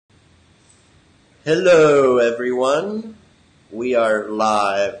Hello, everyone. We are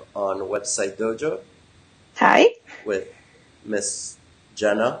live on Website Dojo Hi. with Miss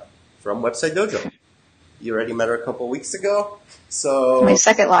Jenna from Website Dojo. You already met her a couple weeks ago, My so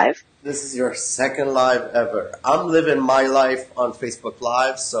second live. this is your second live ever. I'm living my life on Facebook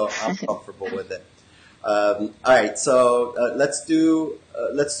Live, so I'm comfortable with it. All right, so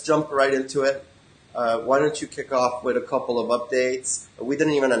let's jump right into it. Why don't you kick off with a couple of updates? We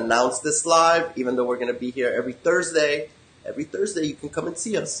didn't even announce this live, even though we're going to be here every Thursday. Every Thursday you can come and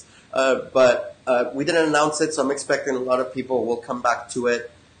see us. But we didn't announce it, so I'm expecting a lot of people will come back to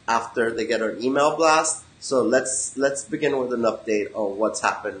it after they get our email blast. So let's begin with an update on what's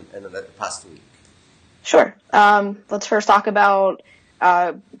happened in the past week. Sure. Let's first talk about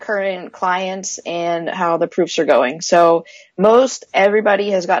current clients and how the proofs are going. So most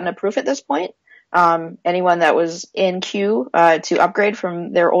everybody has gotten a proof at this point. Anyone that was in queue to upgrade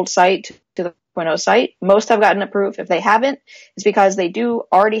from their old site to the 0.0 site, most have gotten a proof. If they haven't, it's because they do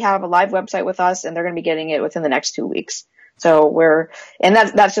already have a live website with us and they're going to be getting it within the next 2 weeks. So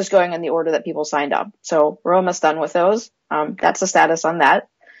that's just going in the order that people signed up. So we're almost done with those. That's the status on that.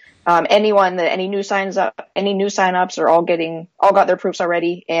 Any new signups are all got their proofs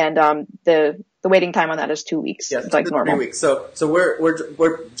already, and the waiting time on that is 2 weeks. Yeah, It's like normal. 3 weeks. So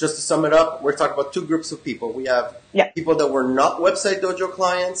we're just to sum it up, we're talking about two groups of people. We have people that were not Website Dojo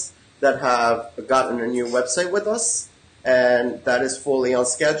clients that have gotten a new website with us, and that is fully on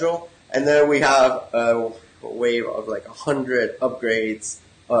schedule. And then we have a wave of like 100 upgrades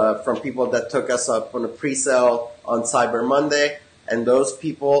from people that took us up on a pre-sale on Cyber Monday. And those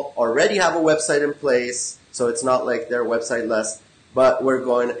people already have a website in place, so it's not like their website less, but we're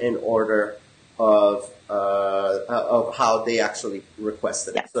going in order of how they actually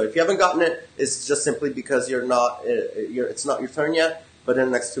requested it. So if you haven't gotten it, it's just simply because it's not your turn yet, but in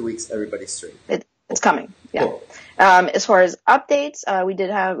the next 2 weeks, everybody's straight. It's coming. Yeah. Cool. As far as updates, we do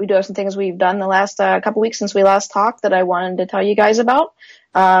have some things we've done the last couple weeks since we last talked that I wanted to tell you guys about.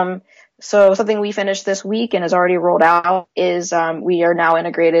 So something we finished this week and is already rolled out is we are now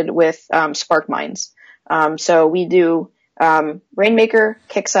integrated with Spark Minds. So we do Rainmaker,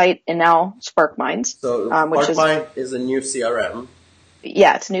 Kicksite, and now Spark Minds. So Spark is a new CRM.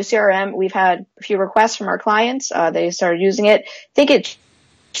 Yeah, it's a new CRM. We've had a few requests from our clients. They started using it.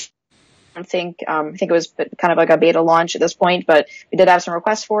 I think it was kind of like a beta launch at this point, but we did have some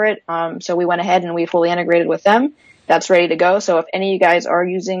requests for it. So we went ahead and we fully integrated with them. That's ready to go. So if any of you guys are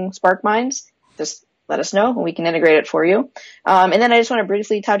using Spark Minds, just let us know and we can integrate it for you. And then I just want to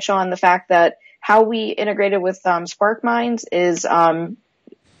briefly touch on the fact that how we integrated with Spark Minds is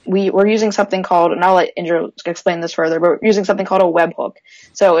we're using something called, and I'll let Indra explain this further, but we're using something called a webhook.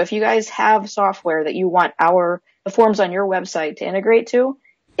 So if you guys have software that you want the forms on your website to integrate to,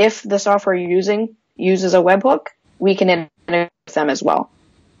 if the software you're using uses a webhook, we can integrate with them as well.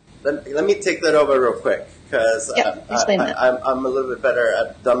 Let me take that over real quick, because I'm a little bit better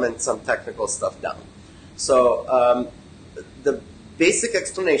at dumbing some technical stuff down. So the basic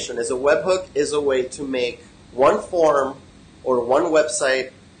explanation is a webhook is a way to make one form or one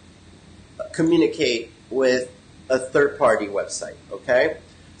website communicate with a third-party website, okay?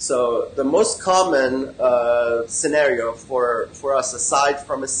 So the most common scenario for us, aside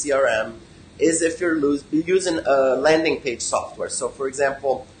from a CRM, is if you're using a landing page software. So for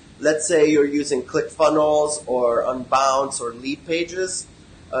example, let's say you're using ClickFunnels or Unbounce or Lead Pages,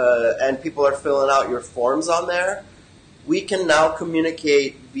 and people are filling out your forms on there. We can now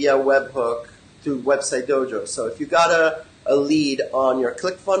communicate via webhook to Website Dojo. So if you got a lead on your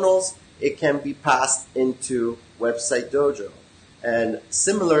ClickFunnels, it can be passed into Website Dojo. And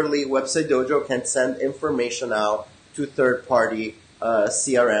similarly, Website Dojo can send information out to third-party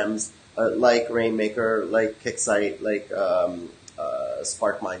CRMs like Rainmaker, like Kicksite, like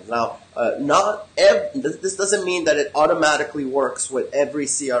Spark Minds. Now, this doesn't mean that it automatically works with every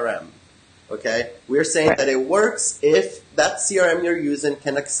CRM. Okay, we're saying that it works if that CRM you're using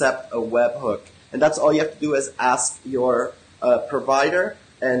can accept a webhook, and that's all you have to do is ask your provider,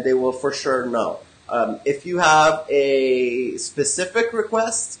 and they will for sure know. If you have a specific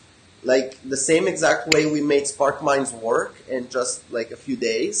request, like the same exact way we made Spark Minds work in just like a few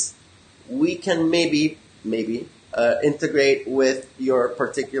days, we can maybe integrate with your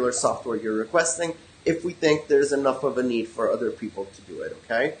particular software you're requesting if we think there's enough of a need for other people to do it,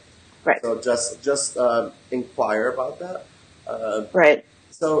 okay? Right. So just inquire about that. Right.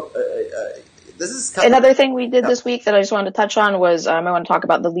 So this is another thing we did this week that I just wanted to touch on was I want to talk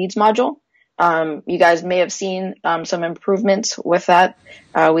about the leads module. You guys may have seen some improvements with that.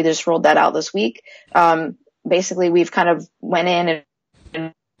 We just rolled that out this week. Basically, we've kind of went in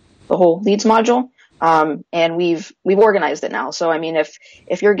and the whole leads module. And we've organized it now. So, I mean,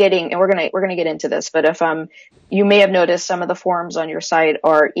 if you're getting, and we're going to get into this, but if, you may have noticed some of the forms on your site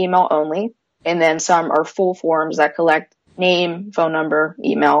are email only, and then some are full forms that collect name, phone number,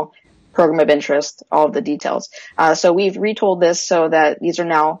 email, program of interest, all of the details. So we've retooled this so that these are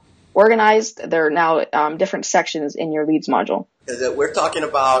now organized. They're now, different sections in your leads module. We're talking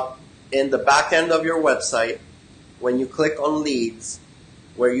about in the back end of your website, when you click on leads,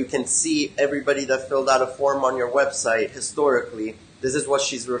 where you can see everybody that filled out a form on your website historically. This is what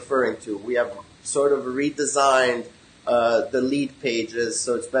she's referring to. We have sort of redesigned the lead pages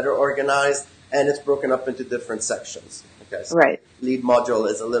so it's better organized, and it's broken up into different sections. Okay, so right. Lead module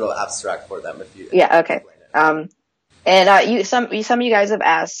is a little abstract for them. If you okay. Some of you guys have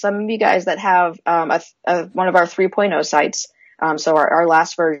asked. Some of you guys that have one of our 3.0 sites, so our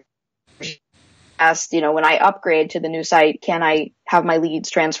last version, asked, when I upgrade to the new site, can I have my leads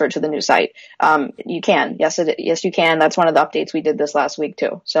transferred to the new site? You can. Yes, you can. That's one of the updates we did this last week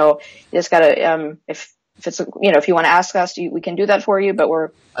too. So you just gotta, if it's, if you want to ask us, we can do that for you, but we're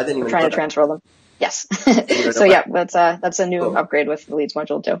trying to transfer them. Yes. So yeah, that's a new upgrade with the leads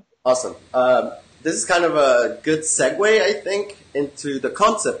module too. Awesome. This is kind of a good segue, I think, into the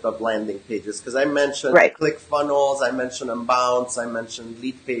concept of landing pages, because I mentioned click funnels, I mentioned Unbounce, I mentioned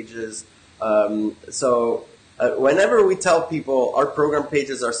lead pages. Whenever we tell people our program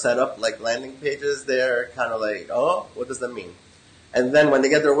pages are set up like landing pages, they're kind of like, oh, what does that mean? And then when they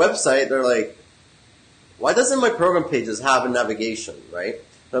get their website, they're like, why doesn't my program pages have a navigation, right?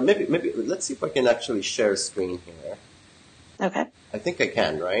 Now maybe let's see if I can actually share a screen here. Okay. I think I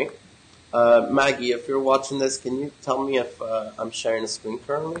can, right? Maggie, if you're watching this, can you tell me if I'm sharing a screen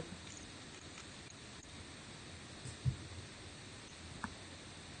currently?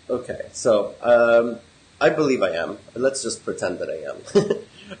 Okay, so I believe I am. Let's just pretend that I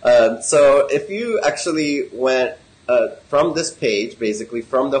am. So if you actually went from this page, basically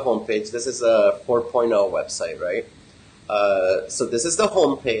from the home page, this is a 4.0 website, right? So this is the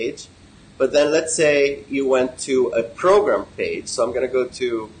home page, but then let's say you went to a program page. So I'm going to go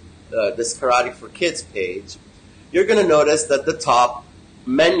to this Karate for Kids page. You're going to notice that the top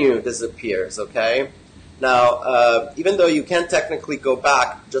menu disappears, okay? Now, even though you can technically go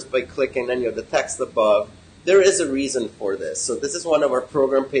back just by clicking any of the text above, there is a reason for this. So this is one of our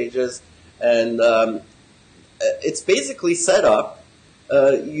program pages, and it's basically set up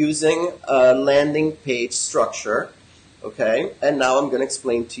using a landing page structure, okay? And now I'm going to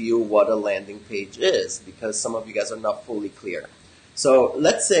explain to you what a landing page is, because some of you guys are not fully clear. So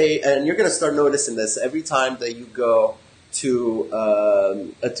let's say, and you're going to start noticing this every time that you go to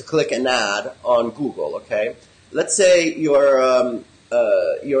click an ad on Google, okay? Let's say you're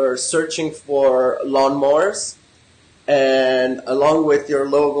searching for lawnmowers, and along with your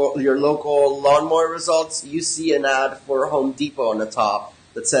local lawnmower results, you see an ad for Home Depot on the top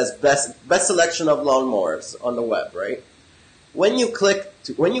that says best selection of lawnmowers on the web, right? When you click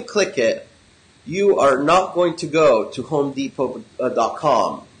it, you are not going to go to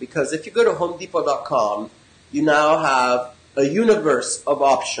HomeDepot.com, because if you go to HomeDepot.com, you now have a universe of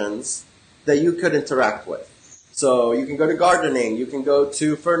options that you could interact with. So you can go to gardening, you can go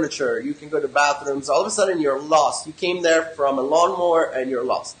to furniture, you can go to bathrooms. All of a sudden you're lost. You came there from a lawnmower and you're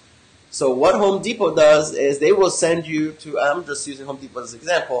lost. So what Home Depot does is they will send you to, I'm just using Home Depot as an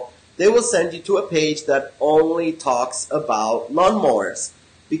example, they will send you to a page that only talks about lawnmowers.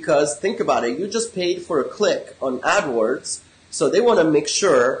 Because think about it, you just paid for a click on AdWords, so they want to make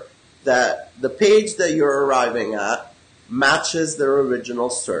sure that the page that you're arriving at matches their original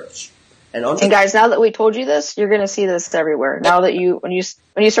search. And guys, now that we told you this, you're going to see this everywhere. Now that when you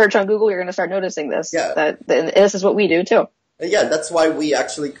search on Google, you're going to start noticing this. Yeah. That this is what we do too. Yeah, that's why we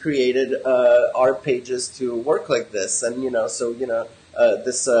actually created our pages to work like this. And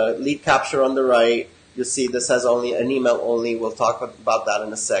this lead capture on the right, you see this has only an email only. We'll talk about that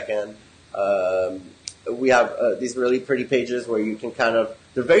in a second. We have these really pretty pages where you can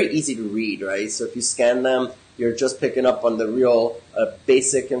they're very easy to read, right? So if you scan them, you're just picking up on the real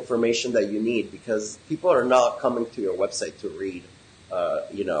basic information that you need, because people are not coming to your website to read,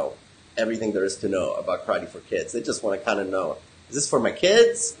 everything there is to know about Karate for Kids. They just want to know, is this for my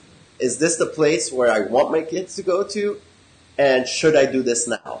kids? Is this the place where I want my kids to go to? And should I do this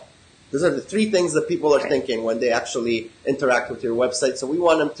now? Those are the three things that people are thinking when they actually interact with your website. So we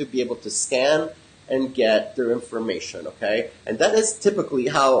want them to be able to scan and get their information, okay? And that is typically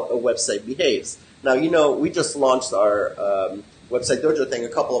how a website behaves. Now, we just launched our website Dojo thing a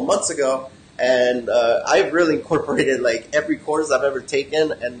couple of months ago, and I've really incorporated every course I've ever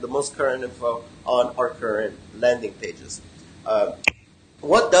taken and the most current info on our current landing pages.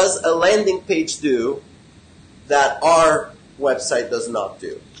 what does a landing page do that our website does not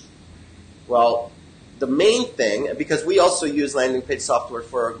do? Well, the main thing, because we also use landing page software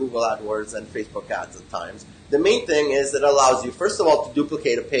for our Google AdWords and Facebook ads at times, the main thing is it allows you, first of all, to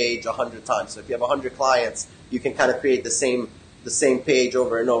duplicate a page 100 times. So if you have 100 clients, you can kind of create the same page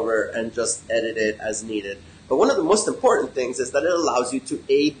over and over and just edit it as needed. But one of the most important things is that it allows you to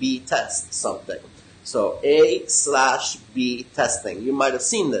A/B test something. So A/B testing. You might have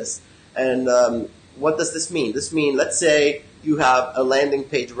seen this. And what does this mean? This means, let's say you have a landing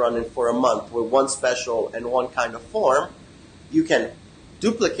page running for a month with one special and one kind of form. You can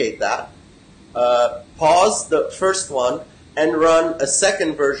duplicate that, pause the first one, and run a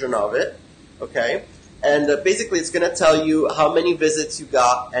second version of it, okay? And basically it's going to tell you how many visits you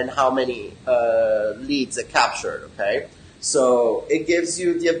got and how many leads it captured, okay? So it gives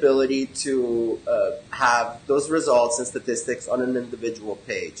you the ability to have those results and statistics on an individual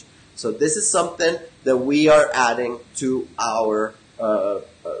page. So this is something that we are adding to our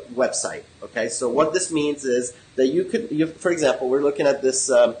website, okay? So what this means is that for example, we're looking at this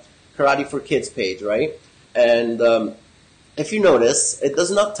Karate for Kids page, right? And if you notice, it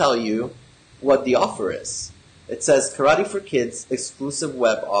does not tell you what the offer is. It says Karate for Kids exclusive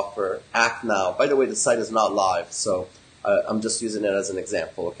web offer, act now. By the way, the site is not live, so I'm just using it as an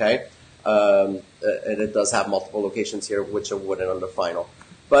example, okay? And it does have multiple locations here, which I wouldn't on the final.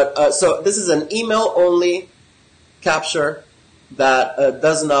 But so this is an email-only capture that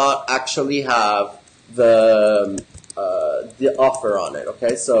does not actually have the offer on it.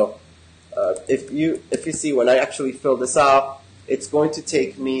 Okay, so if you see when I actually fill this out, it's going to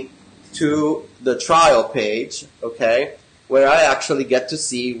take me to the trial page. Okay, where I actually get to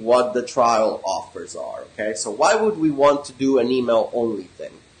see what the trial offers are. Okay, so why would we want to do an email-only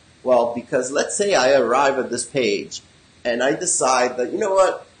thing? Well, because let's say I arrive at this page and I decide that, you know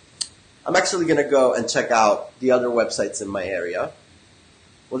what, I'm actually going to go and check out the other websites in my area.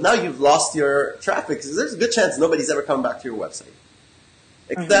 Well, now you've lost your traffic because there's a good chance nobody's ever come back to your website.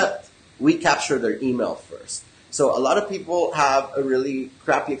 Except we capture their email first. So a lot of people have a really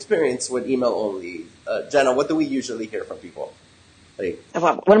crappy experience with email only. Jenna, what do we usually hear from people? Like,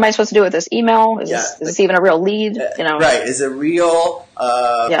 what am I supposed to do with this email? Is this even a real lead? You know, right? Is it real?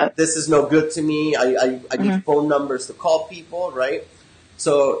 This is no good to me. I need phone numbers to call people, right?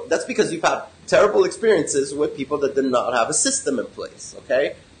 So that's because you've had terrible experiences with people that did not have a system in place,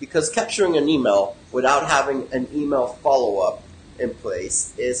 okay? Because capturing an email without having an email follow-up in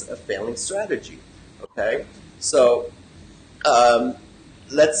place is a failing strategy, okay? So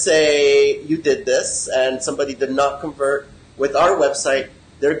let's say you did this and somebody did not convert. With our website,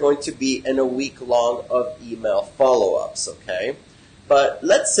 they're going to be in a week long of email follow-ups, okay? But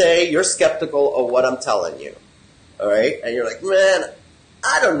let's say you're skeptical of what I'm telling you, all right? And you're like, man,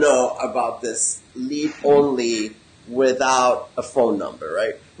 I don't know about this lead only without a phone number,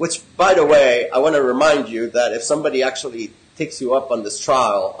 right? Which, by the way, I want to remind you that if somebody actually takes you up on this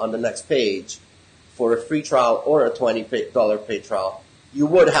trial on the next page for a free trial or a $20 paid trial, you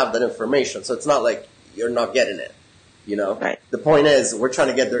would have that information. So it's not like you're not getting it. You know, right. The point is we're trying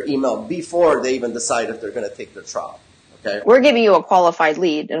to get their email before they even decide if they're going to take their trial. Okay. We're giving you a qualified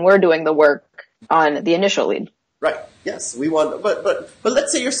lead and we're doing the work on the initial lead. Right. Yes. We want, but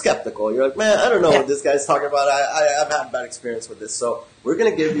let's say you're skeptical. You're like, man, I don't know what this guy's talking about. I've had bad experience with this. So we're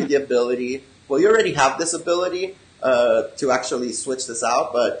going to give you the ability. Well, you already have this ability, to actually switch this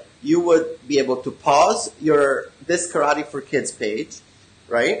out, but you would be able to pause this Karate for Kids page,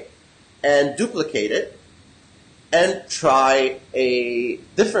 right? And duplicate it. And try a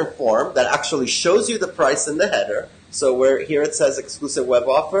different form that actually shows you the price in the header. So where here it says exclusive web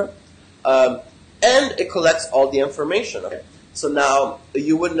offer. And it collects all the information. Okay. So now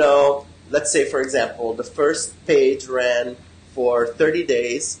you would know, let's say, for example, the first page ran for 30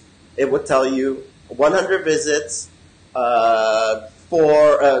 days. It would tell you 100 visits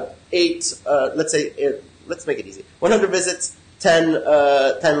for 8, let's make it easy. 100 visits,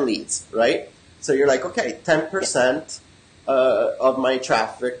 10 leads, right? So you're like, okay, 10% of my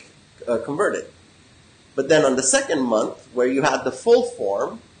traffic converted. But then on the second month, where you had the full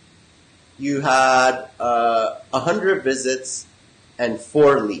form, you had 100 visits and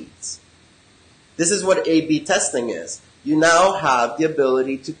 4 leads. This is what A/B testing is. You now have the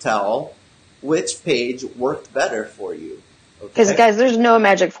ability to tell which page worked better for you. Because, guys, there's no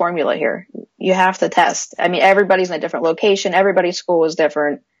magic formula here. You have to test. I mean, everybody's in a different location. Everybody's school is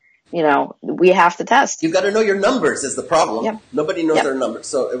different. You know, we have to test. You've got to know your numbers is the problem. Yep. Nobody knows their numbers.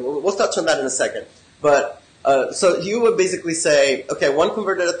 So we'll touch on that in a second. But so you would basically say, okay, one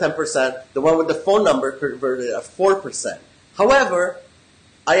converted at 10%. The one with the phone number converted at 4%. However,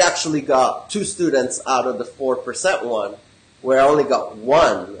 I actually got 2 students out of the 4% one, where I only got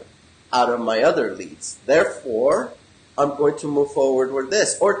 1 out of my other leads. Therefore, I'm going to move forward with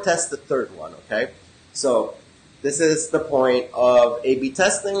this or test the 3rd one, okay? So this is the point of A/B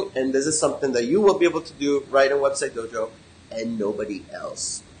testing, and this is something that you will be able to do right in Website Dojo and nobody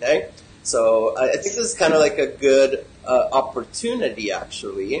else, okay? So I think this is kind of like a good opportunity,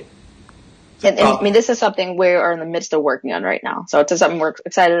 actually. And I mean, this is something we are in the midst of working on right now. So it's something we're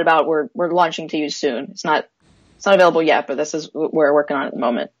excited about. We're launching to use soon. It's not available yet, but this is what we're working on at the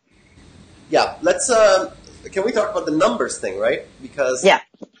moment. Yeah, let's. Can we talk about the numbers thing, right? Because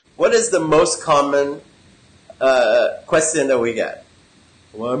what is the most common question that we get?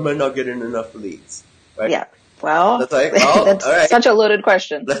 Why am I not getting enough leads? Right? Yeah. Well, that's all right. Such a loaded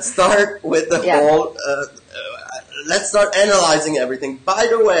question. Let's start with the whole. Let's start analyzing everything. By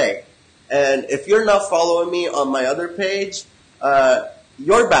the way, and if you're not following me on my other page,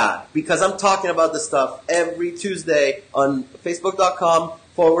 you're bad, because I'm talking about this stuff every Tuesday on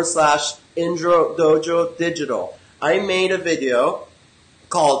Facebook.com/Intro Dojo Digital. I made a video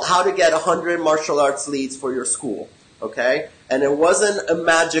called How to Get 100 Martial Arts Leads for Your School. Okay? And it wasn't a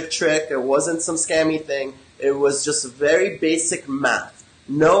magic trick. It wasn't some scammy thing. It was just very basic math.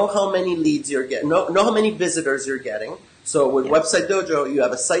 Know how many leads you're getting. Know how many visitors you're getting. So with Website Dojo, you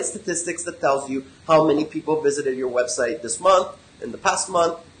have a site statistics that tells you how many people visited your website this month, in the past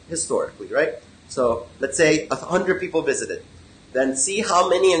month, historically, right? So let's say 100 people visited. Then see how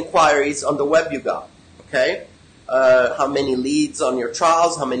many inquiries on the web you got, okay? How many leads on your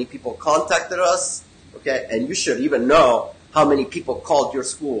trials, how many people contacted us, okay? And you should even know how many people called your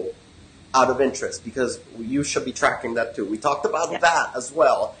school out of interest, because you should be tracking that too. We talked about that as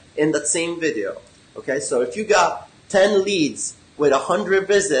well in that same video, okay? So if you got 10 leads with 100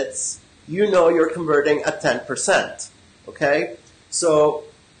 visits, you know you're converting at 10%, okay? So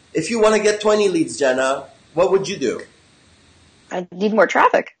if you want to get 20 leads, Jenna, what would you do? I need more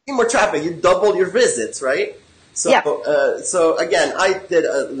traffic. You need more traffic. You double your visits, right? So, so again, I did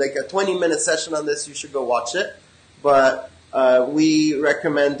a 20-minute session on this. You should go watch it. But we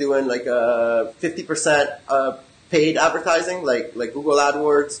recommend doing like a 50% paid advertising, like Google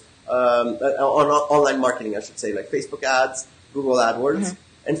AdWords, on online marketing, I should say, like Facebook ads, Google AdWords,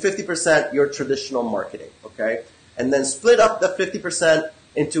 and 50% your traditional marketing, okay? And then split up the 50%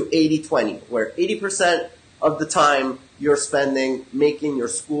 into 80-20, where 80% of the time you're spending making your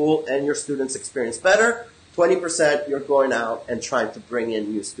school and your students' experience better. 20% you're going out and trying to bring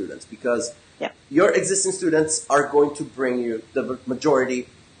in new students, because your existing students are going to bring you the majority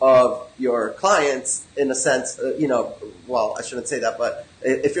of your clients, in a sense, well, I shouldn't say that, but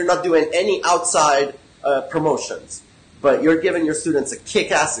if you're not doing any outside promotions, but you're giving your students a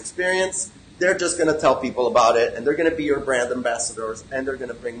kick-ass experience, they're just going to tell people about it, and they're going to be your brand ambassadors, and they're going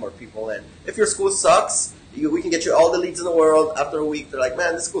to bring more people in. If your school sucks, we can get you all the leads in the world. After a week, they're like,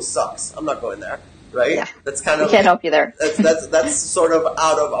 man, this school sucks. I'm not going there, right? Yeah. That's kind of, we can't help you there. That's sort of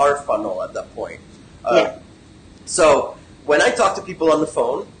out of our funnel at that point. So when I talk to people on the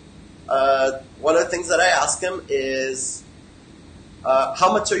phone, one of the things that I ask them is,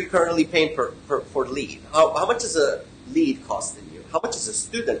 how much are you currently paying for lead? How much is a lead costing you? How much is a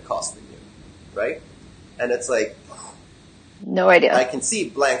student costing you? Right? And it's like, no idea. I can see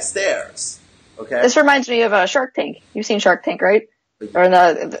blank stares. Okay. This reminds me of Shark Tank. You've seen Shark Tank, right? Or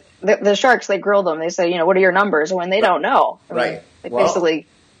the sharks, they grill them. They say, what are your numbers? And when they don't know, they basically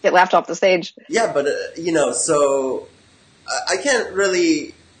get laughed off the stage. Yeah, but so I can't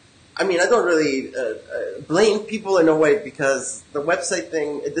really. I don't really blame people in a way, because the website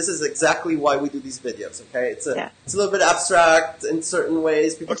thing, this is exactly why we do these videos, okay? It's a little bit abstract in certain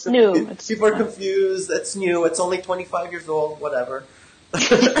ways. People are confused. It's new. It's only 25 years old, whatever.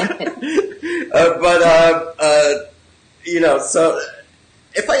 So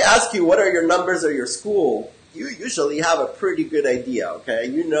if I ask you what are your numbers at your school, you usually have a pretty good idea, okay?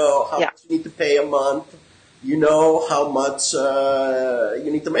 You know how much you need to pay a month. You know how much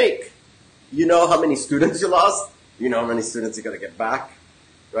you need to make. You know how many students you lost. You know how many students you got to get back,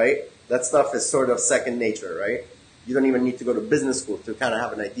 right? That stuff is sort of second nature, right? You don't even need to go to business school to kind of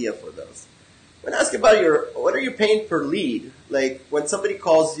have an idea for those. When I ask about what are you paying per lead? Like when somebody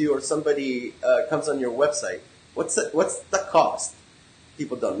calls you or somebody comes on your website, what's the cost?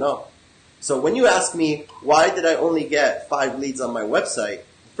 People don't know. So when you ask me, why did I only get 5 leads on my website?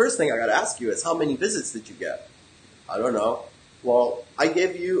 First thing I got to ask you is, how many visits did you get? I don't know. Well, I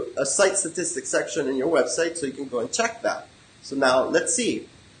gave you a site statistics section in your website, so you can go and check that. So now let's see.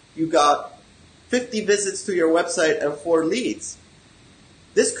 You got 50 visits to your website and 4 leads.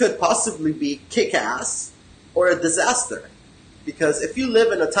 This could possibly be kick-ass or a disaster. Because if you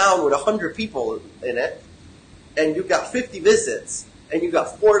live in a town with 100 people in it, and you got 50 visits, and you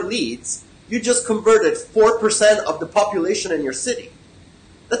got 4 leads, you just converted 4% of the population in your city.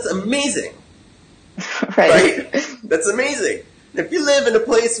 That's amazing. Right? That's amazing. If you live in a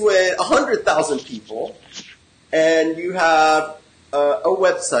place with 100,000 people, and you have a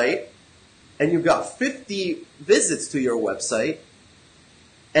website, and you've got 50 visits to your website,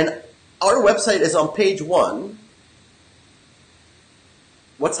 and our website is on page 1,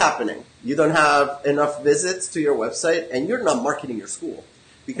 what's happening? You don't have enough visits to your website, and you're not marketing your school.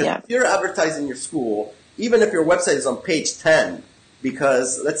 Because if you're advertising your school, even if your website is on page 10,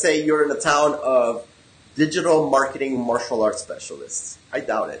 because let's say you're in a town of digital marketing martial arts specialists. I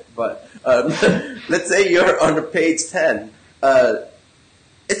doubt it, but let's say you're on the page 10.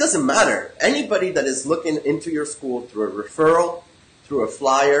 It doesn't matter. Anybody that is looking into your school through a referral, through a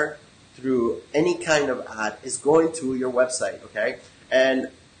flyer, through any kind of ad is going to your website, okay? And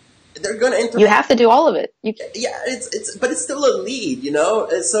they're going to interact. You have to do all of it. But it's still a lead, you know?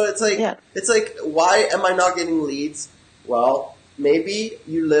 And so it's like, why am I not getting leads? Well, maybe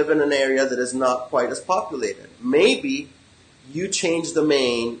you live in an area that is not quite as populated. Maybe you change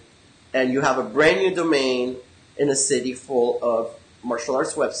domain and you have a brand new domain in a city full of martial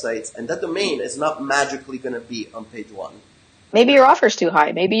arts websites, and that domain is not magically going to be on page 1. Maybe your offer's too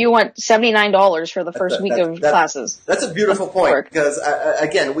high. Maybe you want $79 for the first week of classes. That's a beautiful point because,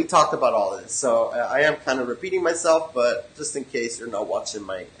 again, we talked about all of this. So I am kind of repeating myself, but just in case you're not watching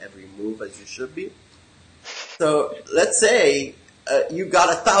my every move as you should be. So let's say you got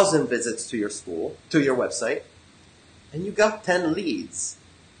 1,000 visits to your school, to your website, and you got 10 leads.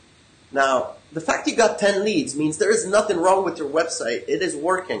 Now, the fact you got 10 leads means there is nothing wrong with your website. It is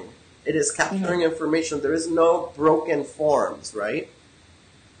working. It is capturing information. There is no broken forms, right?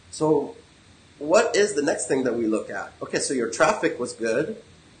 So what is the next thing that we look at? Okay, so your traffic was good.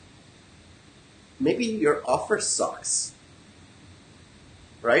 Maybe your offer sucks,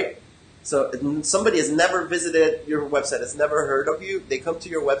 right? So somebody has never visited your website, has never heard of you. They come to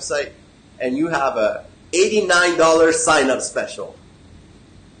your website and you have a $89 sign-up special.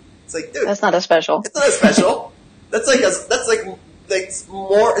 It's like, dude, that's not a special. It's not a special. It's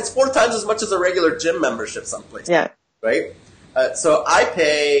 4 times as much as a regular gym membership someplace. Yeah. Right? So I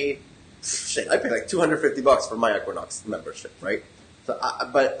pay like $250 for my Equinox membership, right? So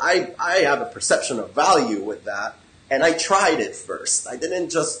but I have a perception of value with that, and I tried it first. I didn't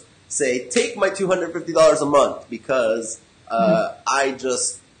just say, take my $250 a month because I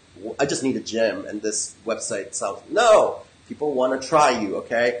just need a gym and this website sounds, no. People want to try you,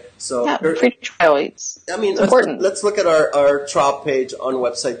 okay? So free trial. It's important. Let's look at our trial page on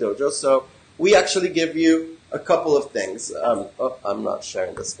Website Dojo. So we actually give you a couple of things. I'm not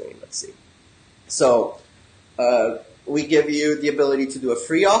sharing the screen. Let's see. So we give you the ability to do a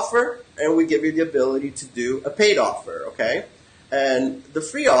free offer, and we give you the ability to do a paid offer, okay? And the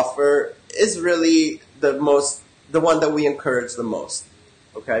free offer is really the one that we encourage the most,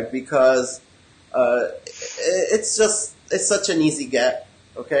 okay? Because it's such an easy get,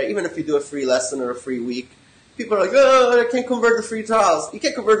 okay? Even if you do a free lesson or a free week, people are like, oh, I can't convert the free trials. You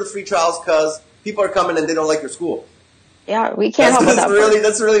can't convert the free trials because people are coming and they don't like your school. Yeah, we can't help with that.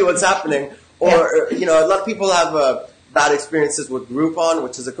 That's really what's happening. Or, a lot of people have bad experiences with Groupon,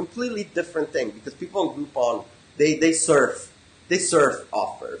 which is a completely different thing because people on Groupon, they surf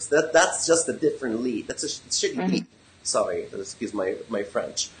offers. That's just a different lead. That's a shitty lead. Sorry, excuse my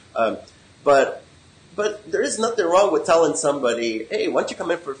French. But there is nothing wrong with telling somebody, hey, why don't you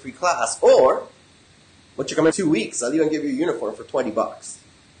come in for a free class? Or, why don't you come in 2 weeks? I'll even give you a uniform for $20.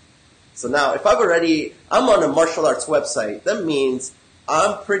 So now, if I'm on a martial arts website, that means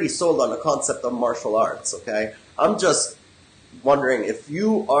I'm pretty sold on the concept of martial arts, okay? I'm just wondering if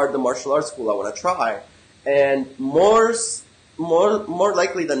you are the martial arts school I want to try. And more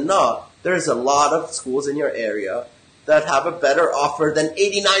likely than not, there's a lot of schools in your area that have a better offer than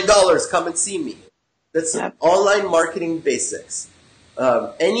 $89. Come and see me. That's online marketing basics.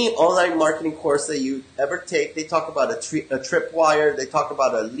 Any online marketing course that you ever take, they talk about a tripwire, they talk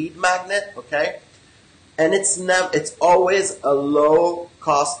about a lead magnet, okay? And it's always a low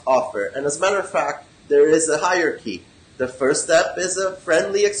cost offer. And as a matter of fact, there is a hierarchy. The first step is a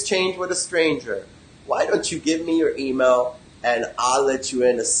friendly exchange with a stranger. Why don't you give me your email and I'll let you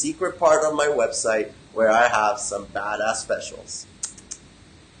in a secret part of my website where I have some badass specials.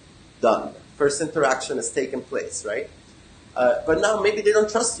 Done. First interaction has taken place, right? But now maybe they don't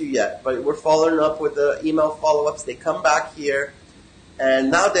trust you yet, but we're following up with the email follow-ups. They come back here,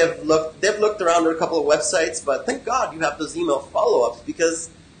 and now they've looked around at a couple of websites, but thank God you have those email follow-ups because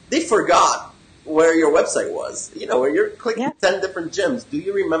they forgot where your website was. Where you're clicking 10 different gyms. Do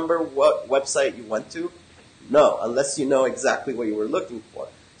you remember what website you went to? No, unless you know exactly what you were looking for.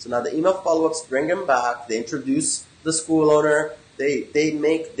 So now the email follow-ups bring them back. They introduce the school owner. They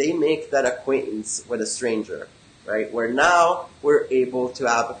make that acquaintance with a stranger, right? Where now we're able to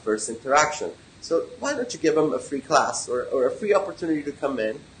have a first interaction. So why don't you give them a free class or a free opportunity to come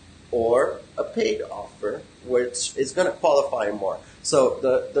in, or a paid offer, which is going to qualify more. So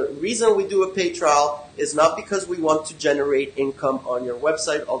the reason we do a paid trial is not because we want to generate income on your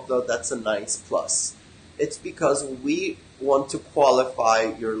website, although that's a nice plus. It's because we want to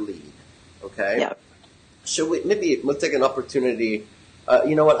qualify your lead, okay? Yeah. Maybe we'll take an opportunity.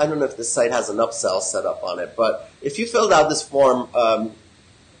 You know what? I don't know if this site has an upsell set up on it, but if you filled out this form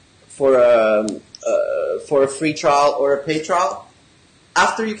for a free trial or a paid trial,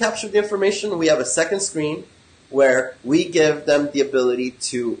 after you capture the information, we have a second screen where we give them the ability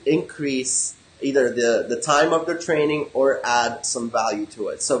to increase either the time of their training or add some value to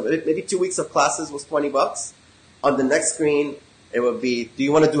it. So maybe 2 weeks of classes was $20. On the next screen, it would be, do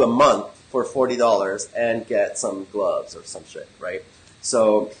you want to do a month for $40 and get some gloves or some shit, right?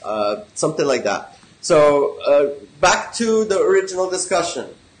 So something like that. So back to the original discussion.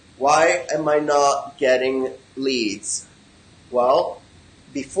 Why am I not getting leads? Well,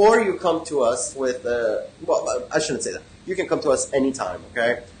 before you come to us with I shouldn't say that. You can come to us anytime,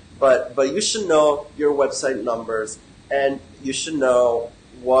 okay? But you should know your website numbers, and you should know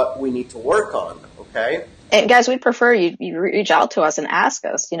what we need to work on, okay? And guys, we'd prefer you reach out to us and ask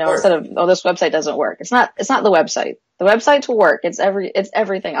us, instead of, this website doesn't work. It's not the website. The website's work. It's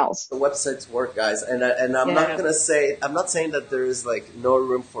everything else. The website's work, guys. And I'm not saying that there is no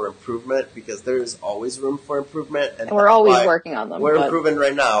room for improvement, because there is always room for improvement. And we're always working on them. We're improving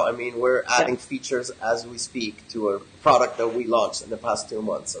right now. I mean, we're adding features as we speak to a product that we launched in the past 2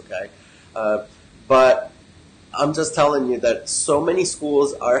 months, okay? But I'm just telling you that so many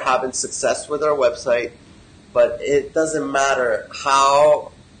schools are having success with our website. But it doesn't matter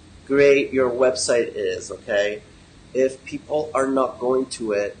how great your website is, okay? If people are not going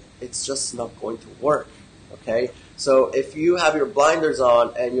to it, it's just not going to work, okay? So if you have your blinders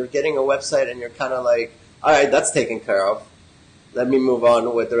on and you're getting a website and you're kind of like, all right, that's taken care of. Let me move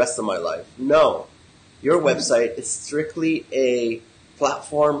on with the rest of my life. No. Your website is strictly a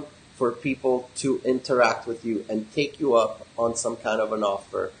platform for people to interact with you and take you up on some kind of an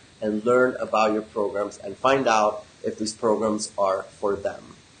offer and learn about your programs and find out if these programs are for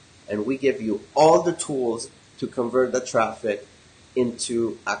them. And we give you all the tools to convert the traffic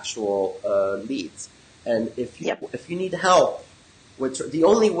into actual leads. And if you need help, the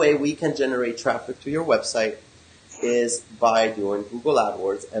only way we can generate traffic to your website is by doing Google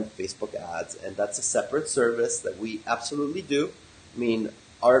AdWords and Facebook ads. And that's a separate service that we absolutely do. I mean,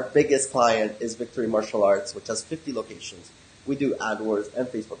 our biggest client is Victory Martial Arts, which has 50 locations. We do AdWords and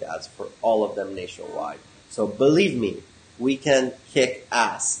Facebook ads for all of them nationwide. So believe me, we can kick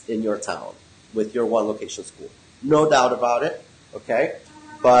ass in your town with your one location school. No doubt about it, okay?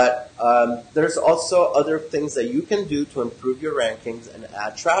 But there's also other things that you can do to improve your rankings and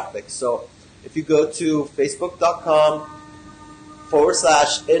add traffic. So if you go to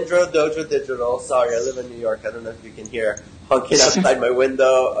facebook.com/Indro Dojo Digital. Sorry, I live in New York. I don't know if you can hear honking outside my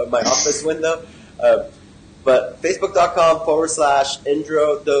window, my office window. But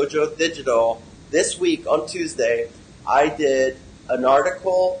facebook.com/Indro Dojo Digital. This week on Tuesday, I did an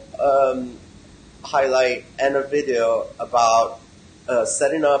article highlight and a video about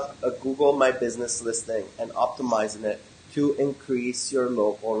setting up a Google My Business listing and optimizing it to increase your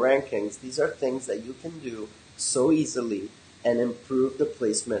local rankings. These are things that you can do so easily and improve the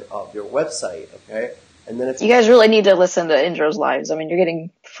placement of your website, okay? And then you guys really need to listen to Indro's lives. I mean, you're getting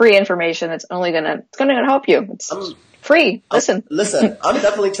free information. It's going to help you. It's free. Listen, I'm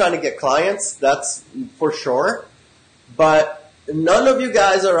definitely trying to get clients. That's for sure. But none of you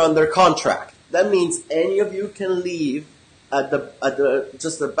guys are under contract. That means any of you can leave at the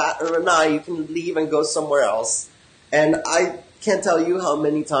just a bat or an eye. You can leave and go somewhere else. And I can't tell you how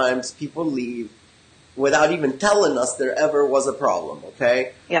many times people leave without even telling us there ever was a problem.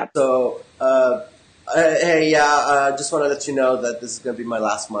 Okay. Yeah. So. Just want to let you know that this is going to be my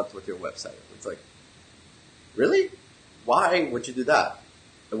last month with your website. It's like, really? Why would you do that?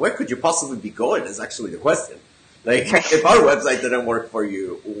 And where could you possibly be going is actually the question. Like, if our website didn't work for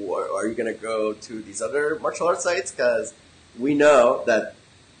you, are you going to go to these other martial arts sites? Because we know that,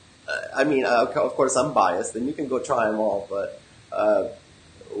 of course I'm biased, and you can go try them all, but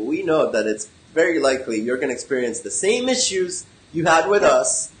we know that it's very likely you're going to experience the same issues you had with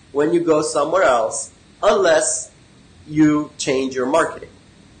us when you go somewhere else, unless you change your marketing.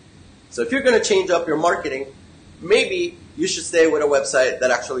 So if you're going to change up your marketing, maybe you should stay with a website that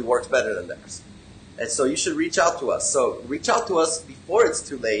actually works better than theirs. And so you should reach out to us. So reach out to us before it's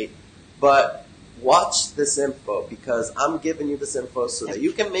too late, but watch this info, because I'm giving you this info so that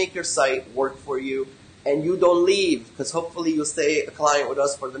you can make your site work for you and you don't leave, because hopefully you'll stay a client with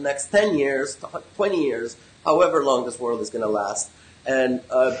us for the next 10 years, 20 years, however long this world is going to last. And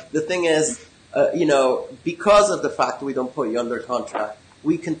the thing is, because of the fact that we don't put you under contract,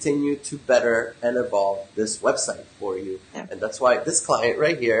 we continue to better and evolve this website for you. Yeah. And that's why this client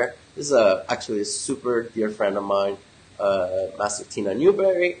right here is actually a super dear friend of mine, Master Tina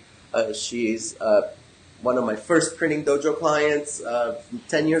Newberry. She's one of my first printing dojo clients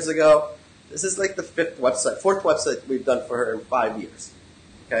 10 years ago. This is like the fourth website we've done for her in 5 years.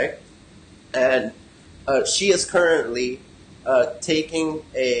 Okay? And she is currently taking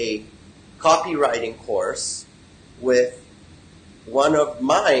a copywriting course with one of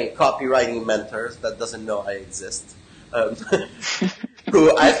my copywriting mentors that doesn't know I exist,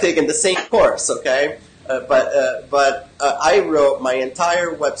 who I've taken the same course, okay? But I wrote my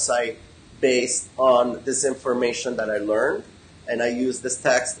entire website based on this information that I learned, and I used this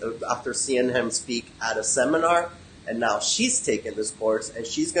text after seeing him speak at a seminar, and now she's taken this course, and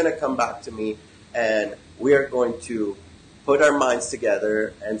she's going to come back to me, and we are going to put our minds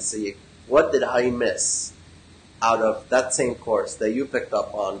together and see, what did I miss out of that same course that you picked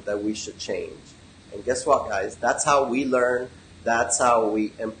up on that we should change? And guess what, guys? That's how we learn. That's how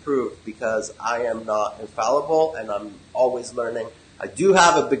we improve, because I am not infallible and I'm always learning. I do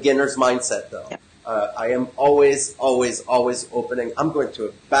have a beginner's mindset, though. Yeah. I am always opening. I'm going to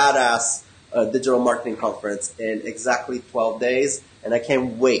a badass digital marketing conference in exactly 12 days, and I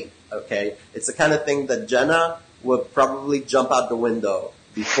can't wait, okay? It's the kind of thing that Jenna would probably jump out the window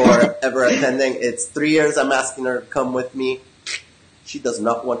before ever attending. It's 3 years I'm asking her to come with me. She does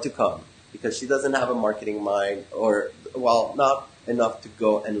not want to come because she doesn't have a marketing mind, or, well, not enough to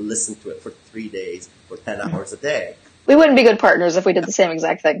go and listen to it for 3 days for 10 hours a day. We wouldn't be good partners if we did the same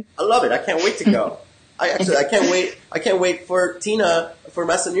exact thing. I love it. I can't wait to go. I can't wait for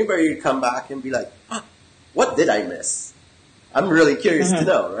Master Newberry to come back and be like, what did I miss? I'm really curious to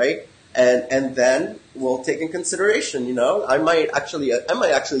know, right? And then we'll take in consideration, I might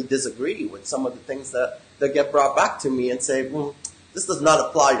actually disagree with some of the things that get brought back to me and say, this does not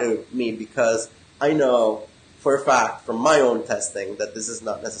apply to me, because I know for a fact from my own testing that this is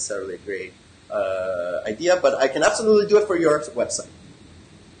not necessarily a great idea, but I can absolutely do it for your website,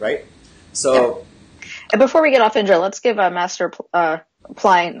 right? So, yeah. And before we get off Indra, let's give Master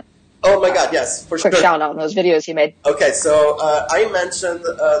Pline. Oh my God, yes, for sure. Quick shout out on those videos he made. Okay, so I mentioned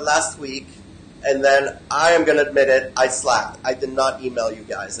last week, and then I am going to admit it, I slacked. I did not email you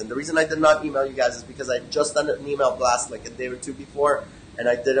guys. And the reason I did not email you guys is because I just done an email blast like a day or two before, and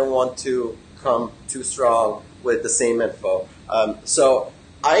I didn't want to come too strong with the same info. So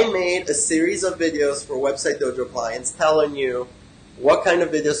I made a series of videos for Website Dojo clients telling you what kind of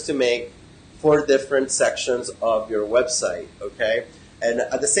videos to make for different sections of your website, okay? And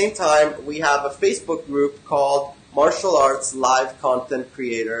at the same time, we have a Facebook group called Martial Arts Live Content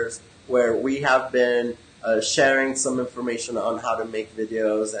Creators, where we have been sharing some information on how to make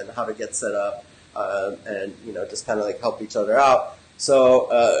videos and how to get set up, and just kind of like help each other out.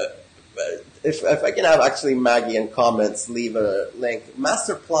 So if I can have actually Maggie in comments leave a link.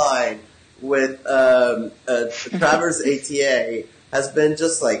 Master Pline with Travers ATA has been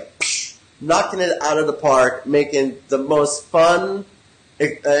just like knocking it out of the park, making the most fun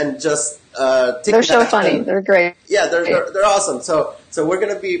and just they're so funny. They're great. Yeah, they're awesome. So we're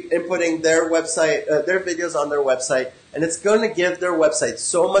going to be inputting their website, their videos on their website, and it's going to give their website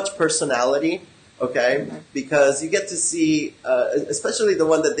so much personality, okay? Mm-hmm. Because you get to see, especially the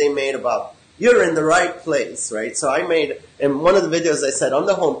one that they made about you're in the right place, right? So I made, in one of the videos I said on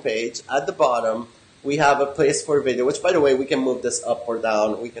the homepage, at the bottom, we have a place for video, which, by the way, we can move this up or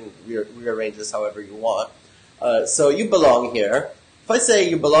down. We can rearrange this however you want. So you belong here. If I say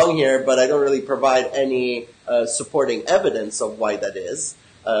you belong here, but I don't really provide any supporting evidence of why that is,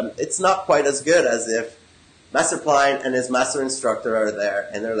 it's not quite as good as if Master Pline and his master instructor are there,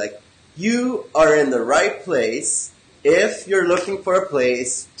 and they're like, you are in the right place if you're looking for a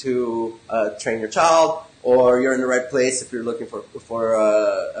place to train your child, or you're in the right place if you're looking for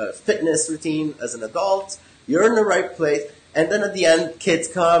a fitness routine as an adult. You're in the right place. And then at the end, kids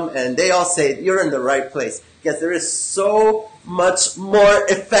come and they all say, you're in the right place. Because there is so much more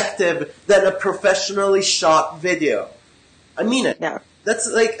effective than a professionally shot video. I mean it. Yeah.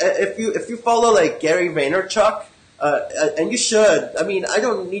 That's like, if you follow like Gary Vaynerchuk, and you should, I mean, I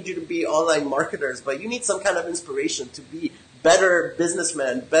don't need you to be online marketers, but you need some kind of inspiration to be better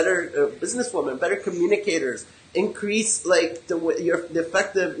businessmen, better businesswomen, better communicators, increase like the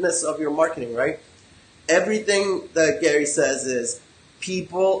effectiveness of your marketing, right? Everything that Gary says is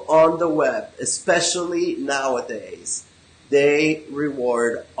people on the web, especially nowadays, they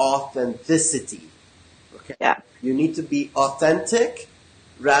reward authenticity. Okay. Yeah. You need to be authentic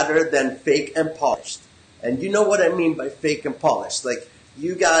rather than fake and polished. And you know what I mean by fake and polished. Like,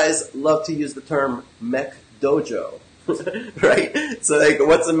 you guys love to use the term mech dojo, right? So, like,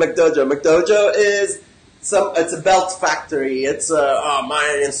 what's a mech dojo? Mech dojo is it's a belt factory. It's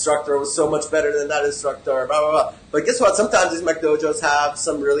my instructor was so much better than that instructor, blah, blah, blah. But guess what? Sometimes these mech dojos have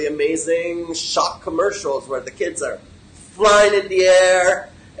some really amazing shock commercials where the kids are flying in the air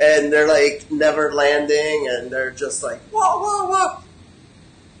and they're like never landing and they're just like, whoa, whoa, whoa.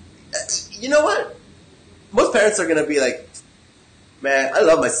 You know what? Most parents are going to be like, man, I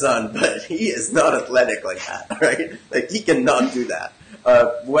love my son, but he is not athletic like that, right? Like, he cannot do that.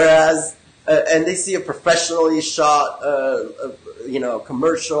 Whereas, and they see a professionally shot,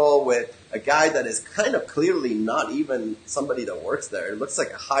 commercial with a guy that is kind of clearly not even somebody that works there. It looks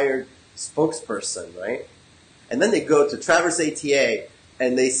like a hired spokesperson, right? And then they go to Traverse ATA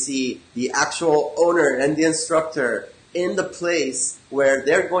and they see the actual owner and the instructor in the place where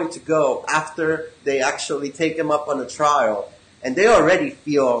they're going to go after they actually take him up on a trial. And they already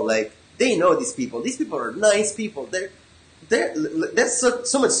feel like they know these people. These people are nice people. There's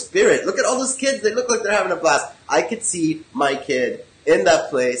so much spirit. Look at all those kids. They look like they're having a blast. I could see my kid in that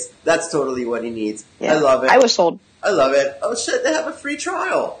place. That's totally what he needs. Yeah, I love it. I was sold. I love it. Oh, shit, they have a free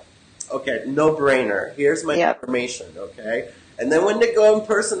trial. Okay, no brainer. Here's my information, okay? And then when they go in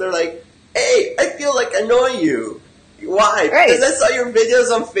person, they're like, hey, I feel like I know you. Why? Right. Because I saw your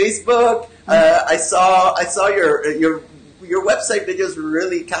videos on Facebook. I saw your website videos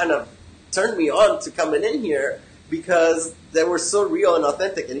really kind of turned me on to coming in here because they were so real and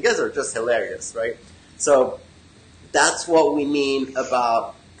authentic, and you guys are just hilarious, right? So that's what we mean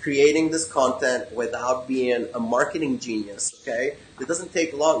about creating this content without being a marketing genius, okay? It doesn't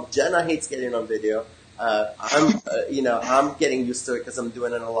take long. Jenna hates getting on video. I'm getting used to it because I'm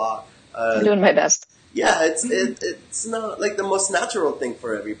doing it a lot. I'm doing my best. Yeah, it's not like the most natural thing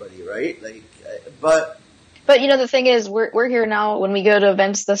for everybody, right? Like, but the thing is, we're here now. When we go to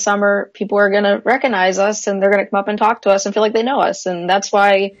events this summer, people are going to recognize us and they're going to come up and talk to us and feel like they know us, and that's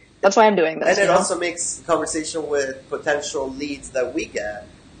why I'm doing this. And it also makes conversation with potential leads that we get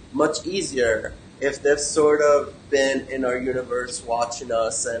much easier if they've sort of been in our universe watching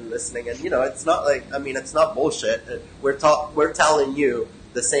us and listening. And it's not like, it's not bullshit. We're telling you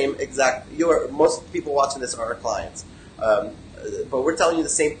the same exact. Most people watching this are our clients, but we're telling you the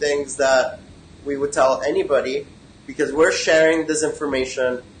same things that we would tell anybody, because we're sharing this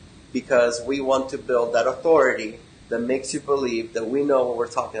information because we want to build that authority that makes you believe that we know what we're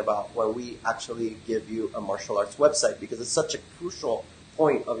talking about when we actually give you a martial arts website, because it's such a crucial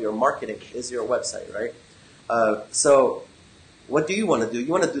point of your marketing is your website, right? So what do you want to do?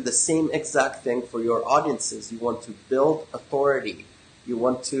 You want to do the same exact thing for your audiences. You want to build authority. You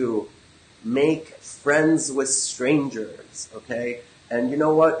want to make friends with strangers, okay? And you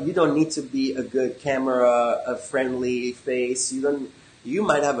know what? You don't need to be a good camera, a friendly face. You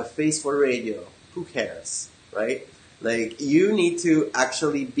might have a face for radio. Who cares, right? Like, you need to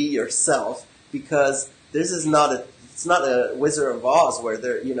actually be yourself, because this is it's not a Wizard of Oz where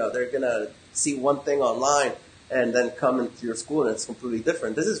they're gonna see one thing online and then come into your school and it's completely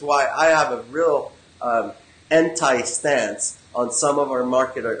different. This is why I have a real anti-stance on some of our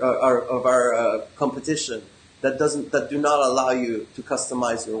our competition that do not allow you to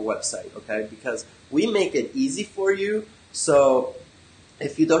customize your website, okay? Because we make it easy for you. So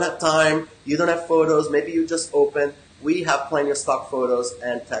if you don't have time, you don't have photos, maybe you just open, we have plenty of stock photos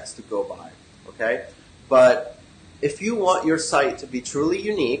and text to go by, okay? But if you want your site to be truly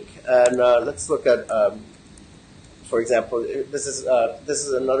unique, and let's look at, for example, this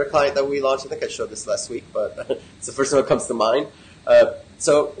is another client that we launched. I think I showed this last week, but it's the first one that comes to mind.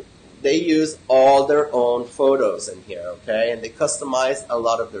 So they use all their own photos in here, okay? And they customize a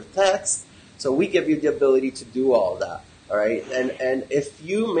lot of their text. So we give you the ability to do all that, all right? And if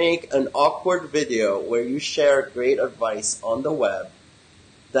you make an awkward video where you share great advice on the web,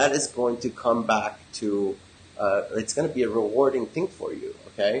 that is going to come back to, it's going to be a rewarding thing for you,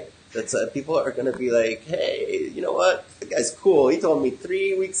 okay? That's people are going to be like, hey, you know what? The guy's cool. He told me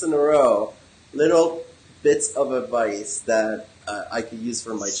 3 weeks in a row little bits of advice that I could use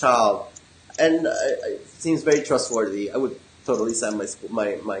for my child, and it seems very trustworthy. I would totally send my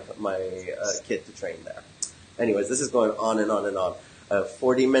kid to train there. Anyways, this is going on and on and on.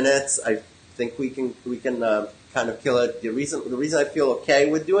 40 minutes. I think we can kind of kill it. The reason I feel okay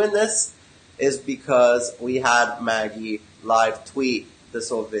with doing this is because we had Maggie live tweet this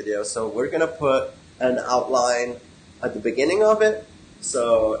whole video. So we're going to put an outline at the beginning of it.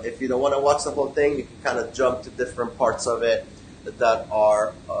 So if you don't want to watch the whole thing, you can kind of jump to different parts of it that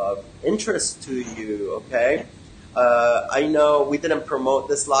are of interest to you, okay? I know we didn't promote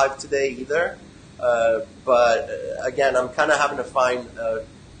this live today either, but again, I'm kind of having to find a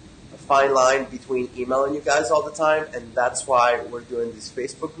fine line between emailing you guys all the time, and that's why we're doing these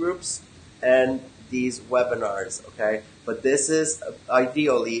Facebook groups and these webinars, okay? But this is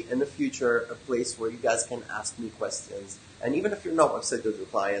ideally in the future a place where you guys can ask me questions. And even if you're not Website Dojo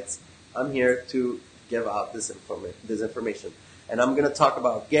clients, I'm here to give out this information. And I'm going to talk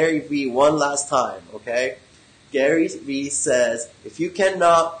about Gary Vee one last time, okay? Gary Vee says, if you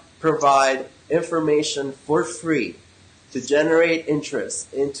cannot provide information for free to generate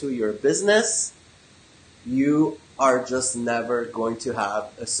interest into your business, you are just never going to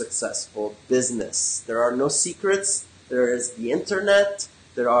have a successful business. There are no secrets. There is the internet.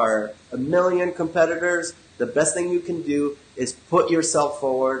 There are a million competitors. The best thing you can do is put yourself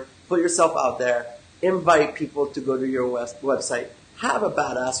forward, put yourself out there, invite people to go to your website, have a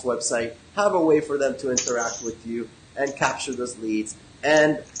badass website, have a way for them to interact with you and capture those leads.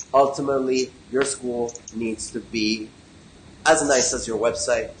 And ultimately, your school needs to be as nice as your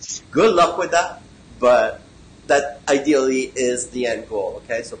website. Good luck with that, but that ideally is the end goal,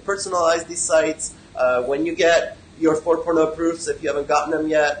 okay? So personalize these sites. When you get your 4.0 proofs, if you haven't gotten them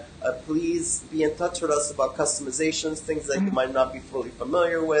yet, please be in touch with us about customizations, things that you might not be fully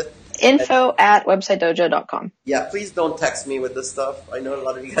familiar with. info@websitedojo.com. Yeah, please don't text me with this stuff. I know a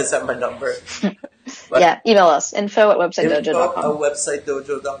lot of you guys have my number. Yeah, email us. info@websitedojo.com.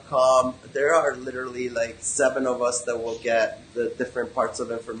 info@websitedojo.com. There are literally like 7 of us that will get the different parts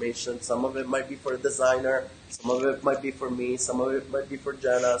of information. Some of it might be for a designer. Some of it might be for me. Some of it might be for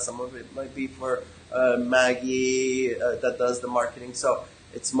Jenna. Some of it might be for Maggie that does the marketing. So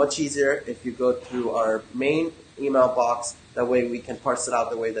it's much easier if you go through our main email box. That way we can parse it out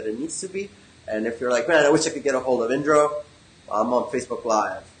the way that it needs to be. And if you're like, man, I wish I could get a hold of Indro, I'm on Facebook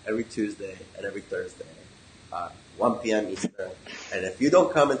Live every Tuesday and every Thursday at 1 p.m. Eastern. And if you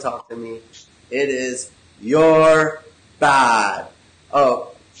don't come and talk to me, it is your bad.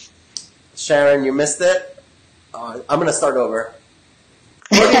 Oh, Sharon, you missed it? I'm going to start over.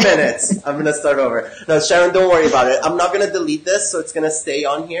 40 minutes. I'm going to start over. No, Sharon, don't worry about it. I'm not going to delete this, so it's going to stay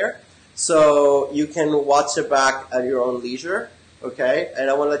on here. So you can watch it back at your own leisure, okay? And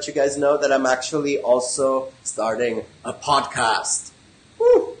I want to let you guys know that I'm actually also starting a podcast.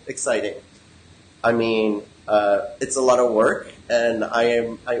 Woo, exciting. I mean, it's a lot of work, and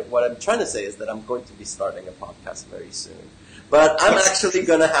what I'm trying to say is that I'm going to be starting a podcast very soon. But I'm actually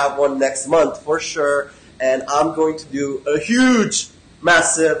going to have one next month for sure, and I'm going to do a huge,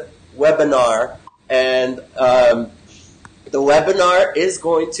 massive webinar, and the webinar is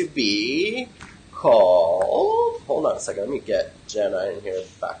going to be called, hold on a second, let me get Jenna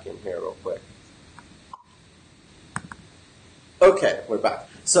back in here real quick. Okay, we're back.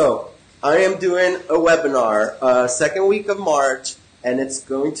 So I am doing a webinar, second week of March, and it's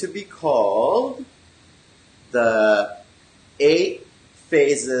going to be called the 8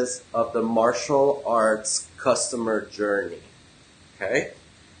 Phases of the Martial Arts Customer Journey. Okay?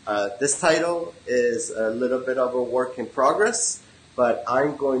 This title is a little bit of a work in progress, but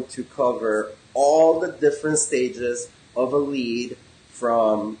I'm going to cover all the different stages of a lead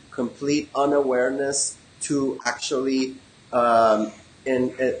from complete unawareness to actually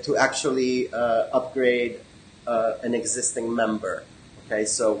upgrade an existing member. Okay,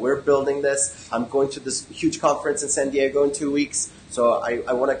 so we're building this. I'm going to this huge conference in San Diego in 2 weeks. So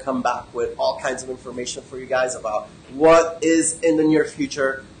I want to come back with all kinds of information for you guys about what is in the near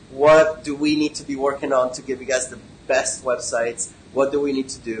future. What do we need to be working on to give you guys the best websites? What do we need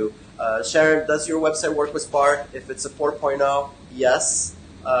to do? Sharon, does your website work with Spark? If it's a 4.0, yes.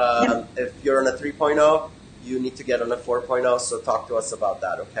 Yep. If you're on a 3.0, you need to get on a 4.0, so talk to us about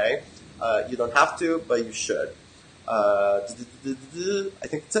that, okay? You don't have to, but you should. I think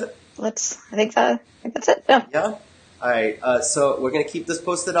that's it. I think that's it, yeah. Yeah? All right, so we're going to keep this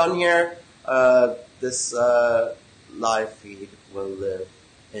posted on here. This live feed will live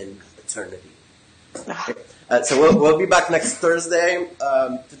in eternity. Okay. So we'll be back next Thursday.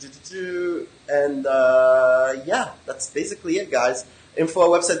 And yeah, that's basically it, guys.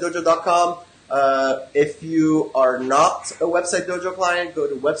 info@websitedojo.com. If you are not a Website Dojo client, go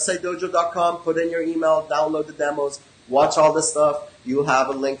to websitedojo.com, put in your email, download the demos, watch all the stuff, You'll have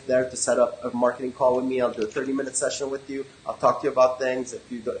a link there to set up a marketing call with me. I'll do a 30-minute session with you. I'll talk to you about things.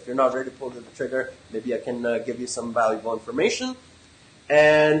 If you're not ready to pull the trigger, maybe I can give you some valuable information.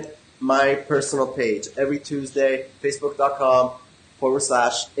 And my personal page every Tuesday,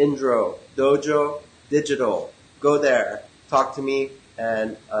 facebook.com/Indro Dojo Digital. Go there, talk to me,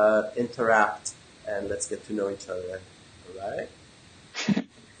 and interact, and let's get to know each other. All right? Is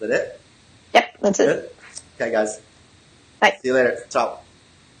that it? Yep, that's Good? it. Okay, guys. Bye. See you later. Ciao.